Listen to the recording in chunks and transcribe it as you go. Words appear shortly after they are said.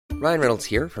Ryan Reynolds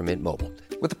here from Mint Mobile.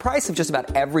 With the price of just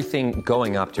about everything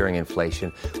going up during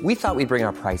inflation, we thought we'd bring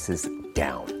our prices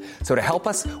down. So to help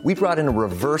us, we brought in a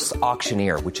reverse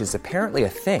auctioneer, which is apparently a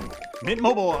thing. Mint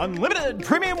Mobile Unlimited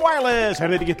Premium Wireless. How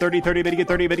to get 30, 30, bit to get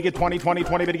 30, bit to get 20, 20,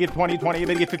 20, bit to get 20, 20,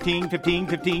 bit to get 15, 15,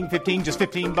 15, 15, just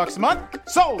 $15 a month?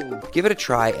 Sold! Give it a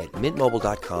try at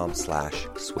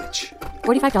mintmobile.com/switch.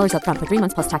 $45 up front for 3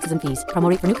 months plus taxes and fees. Promo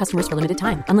rate for new customers for limited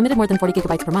time. Unlimited more than 40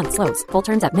 gigabytes per month. Slows full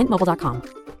terms at mintmobile.com.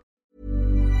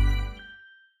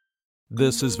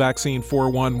 This is Vaccine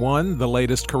 411, the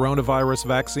latest coronavirus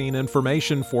vaccine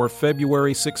information for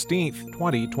February 16th,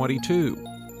 2022.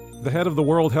 The head of the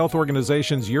World Health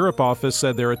Organization's Europe office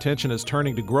said their attention is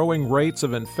turning to growing rates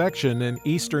of infection in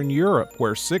Eastern Europe,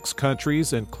 where 6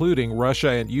 countries, including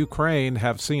Russia and Ukraine,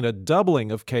 have seen a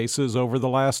doubling of cases over the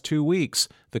last 2 weeks.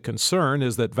 The concern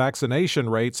is that vaccination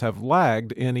rates have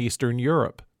lagged in Eastern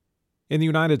Europe. In the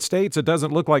United States, it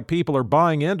doesn't look like people are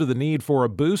buying into the need for a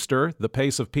booster. The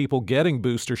pace of people getting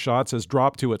booster shots has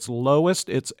dropped to its lowest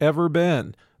it's ever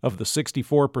been. Of the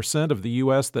 64% of the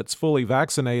U.S. that's fully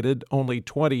vaccinated, only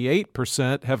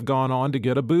 28% have gone on to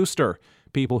get a booster.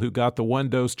 People who got the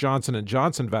one-dose Johnson &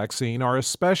 Johnson vaccine are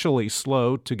especially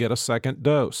slow to get a second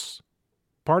dose.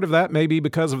 Part of that may be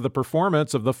because of the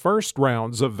performance of the first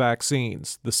rounds of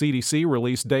vaccines. The CDC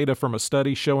released data from a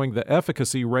study showing the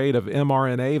efficacy rate of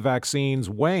mRNA vaccines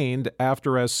waned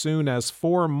after as soon as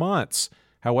 4 months.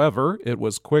 However, it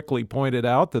was quickly pointed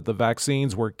out that the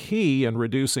vaccines were key in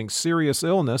reducing serious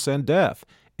illness and death,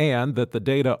 and that the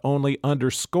data only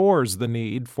underscores the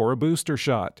need for a booster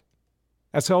shot.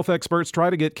 As health experts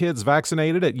try to get kids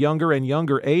vaccinated at younger and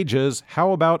younger ages,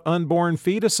 how about unborn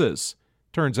fetuses?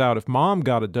 Turns out if mom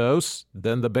got a dose,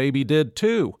 then the baby did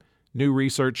too. New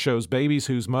research shows babies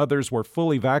whose mothers were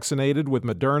fully vaccinated with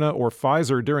Moderna or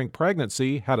Pfizer during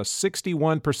pregnancy had a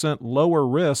 61% lower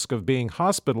risk of being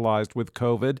hospitalized with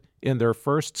COVID in their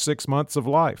first 6 months of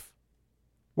life.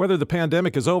 Whether the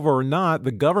pandemic is over or not,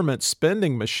 the government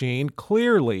spending machine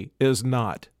clearly is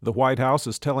not. The White House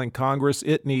is telling Congress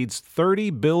it needs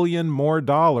 $30 billion more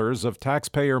of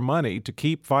taxpayer money to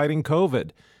keep fighting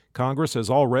COVID. Congress has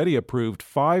already approved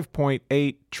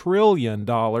 $5.8 trillion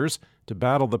to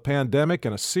battle the pandemic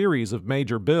in a series of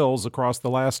major bills across the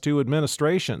last 2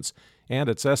 administrations, and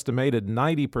it's estimated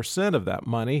 90% of that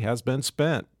money has been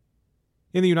spent.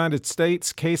 In the United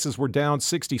States, cases were down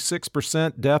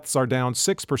 66%, deaths are down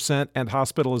 6%, and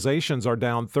hospitalizations are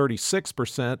down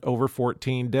 36% over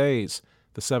 14 days.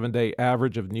 The 7-day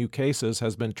average of new cases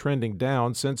has been trending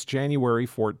down since January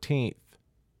 14th.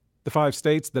 The 5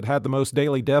 states that had the most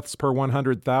daily deaths per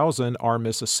 100,000 are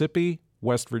Mississippi,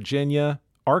 West Virginia,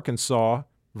 Arkansas,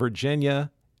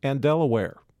 Virginia, and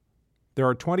Delaware. There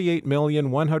are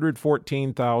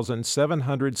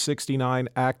 28,114,769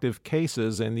 active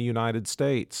cases in the United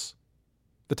States.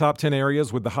 The top 10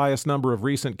 areas with the highest number of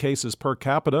recent cases per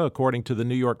capita, according to the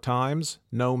New York Times: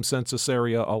 Nome Census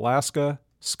Area, Alaska;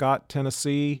 Scott,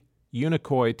 Tennessee;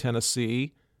 Unicoi,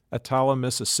 Tennessee; Attala,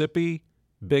 Mississippi;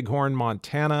 Bighorn,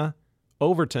 Montana;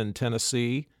 Overton,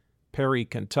 Tennessee; Perry,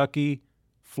 Kentucky;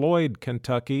 Floyd,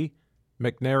 Kentucky;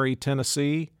 McNairy,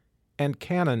 Tennessee; and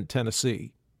Cannon,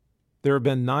 Tennessee. There have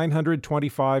been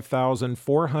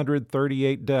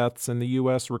 925,438 deaths in the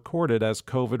U.S. recorded as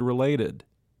COVID-related.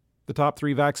 The top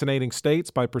 3 vaccinating states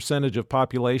by percentage of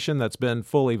population that's been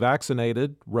fully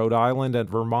vaccinated: Rhode Island and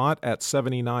Vermont at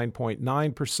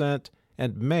 79.9%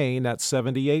 and Maine at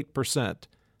 78%.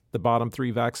 The bottom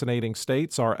 3 vaccinating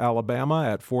states are Alabama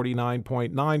at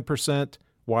 49.9%,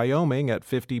 Wyoming at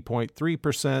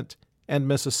 50.3%, and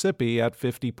Mississippi at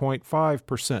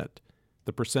 50.5%.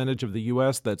 The percentage of the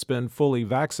U.S. that's been fully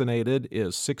vaccinated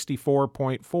is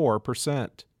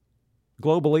 64.4%.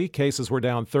 Globally, cases were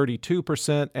down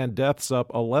 32% and deaths up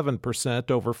 11%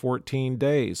 over 14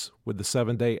 days, with the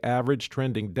 7-day average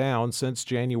trending down since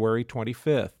January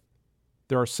 25th.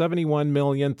 There are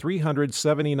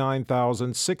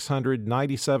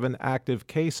 71,379,697 active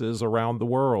cases around the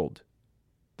world.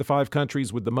 The 5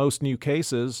 countries with the most new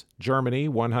cases: Germany,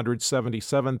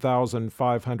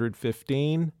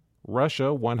 177,515,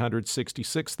 Russia,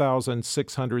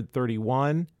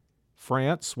 166,631,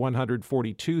 France,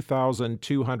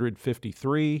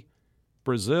 142,253,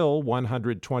 Brazil,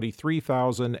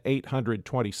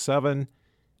 123,827,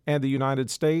 and the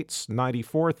United States,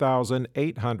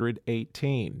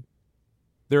 94,818.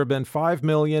 There have been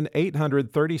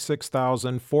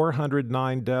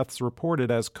 5,836,409 deaths reported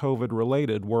as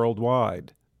COVID-related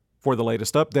worldwide. For the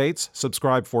latest updates,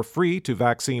 subscribe for free to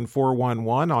Vaccine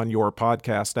 411 on your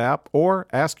podcast app, or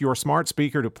ask your smart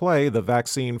speaker to play the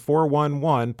Vaccine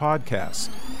 411 podcast.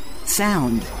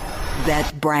 Sound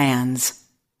that brands.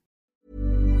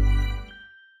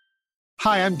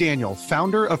 Hi, I'm Daniel,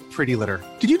 founder of Pretty Litter.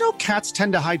 Did you know cats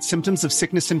tend to hide symptoms of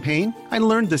sickness and pain? I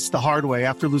learned this the hard way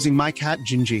after losing my cat,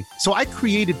 Gingy. So I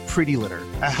created Pretty Litter,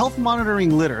 a health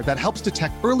monitoring litter that helps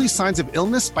detect early signs of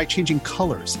illness by changing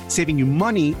colors, saving you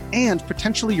money and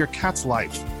potentially your cat's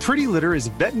life. Pretty Litter is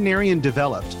veterinarian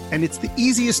developed, and it's the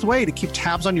easiest way to keep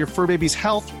tabs on your fur baby's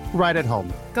health right at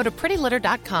home. Go to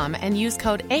prettylitter.com and use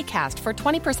code ACAST for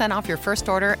 20% off your first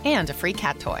order and a free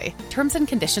cat toy. Terms and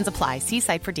conditions apply. See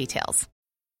site for details.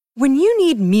 When you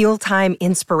need mealtime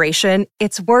inspiration,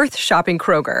 it's worth shopping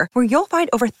Kroger, where you'll find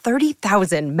over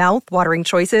 30,000 mouth-watering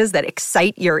choices that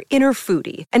excite your inner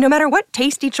foodie. And no matter what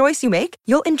tasty choice you make,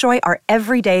 you'll enjoy our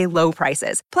everyday low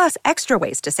prices, plus extra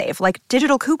ways to save, like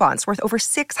digital coupons worth over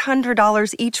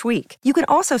 $600 each week. You can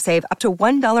also save up to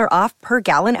 $1 off per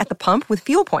gallon at the pump with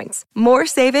fuel points. More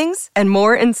savings and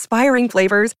more inspiring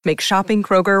flavors make shopping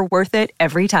Kroger worth it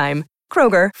every time.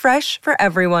 Kroger, fresh for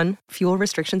everyone. Fuel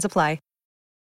restrictions apply.